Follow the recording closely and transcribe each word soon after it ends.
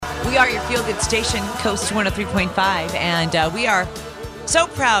are your feel-good station, Coast 103.5, and we are so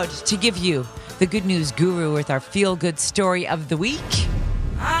proud to give you the Good News Guru with our feel-good story of the week.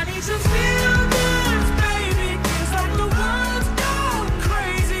 I need some feel-goods, baby. It's like the world's gone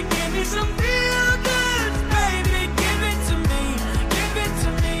crazy. Give me some feel-goods, baby. Give it to me. Give it to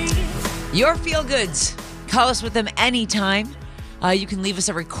me. Your feel-goods. Call us with them anytime. You can leave us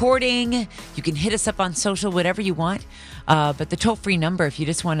a recording. You can hit us up on social, whatever you want. But the toll-free number, if you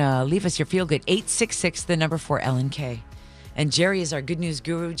just want to leave us your feel-good, 866, the number 4LNK. And Jerry is our Good News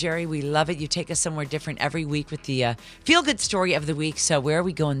Guru. Jerry, we love it. You take us somewhere different every week with the feel-good story of the week. So where are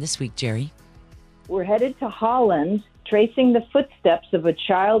we going this week, Jerry? We're headed to Holland, tracing the footsteps of a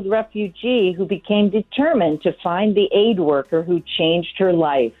child refugee who became determined to find the aid worker who changed her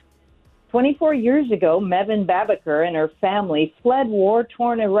life. 24 years ago, Mevin Babakar and her family fled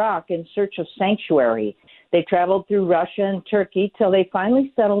war-torn Iraq in search of sanctuary. They traveled through Russia and Turkey till they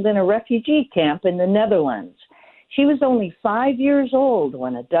finally settled in a refugee camp in the Netherlands. She was only 5 years old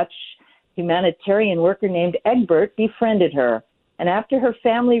when a Dutch humanitarian worker named Egbert befriended her. And after her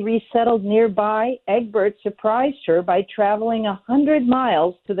family resettled nearby, Egbert surprised her by traveling 100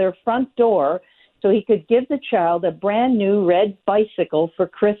 miles to their front door so he could give the child a brand new red bicycle for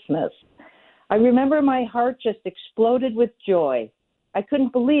Christmas. I remember my heart just exploded with joy. I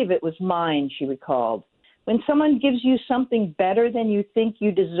couldn't believe it was mine, she recalled. When someone gives you something better than you think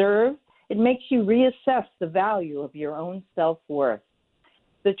you deserve, it makes you reassess the value of your own self-worth.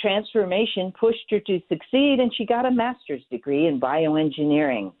 The transformation pushed her to succeed, and she got a master's degree in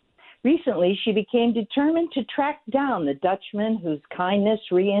bioengineering. Recently, she became determined to track down the Dutchman whose kindness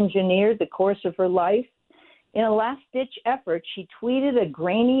re-engineered the course of her life. In a last-ditch effort, she tweeted a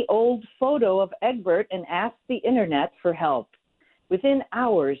grainy old photo of Egbert and asked the internet for help. Within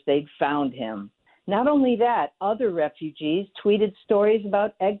hours, they'd found him. Not only that, other refugees tweeted stories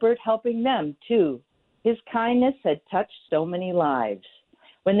about Egbert helping them, too. His kindness had touched so many lives.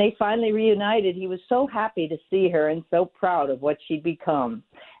 When they finally reunited, he was so happy to see her and so proud of what she'd become.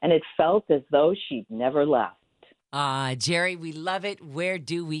 And it felt as though she'd never left. Jerry, we love it. Where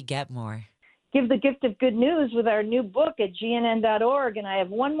do we get more? Give the gift of good news with our new book at gnn.org. And I have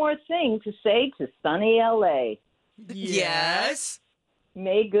one more thing to say to sunny LA. Yes.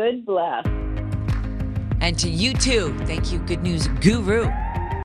 May good bless. And to you too. Thank you, Good News Guru.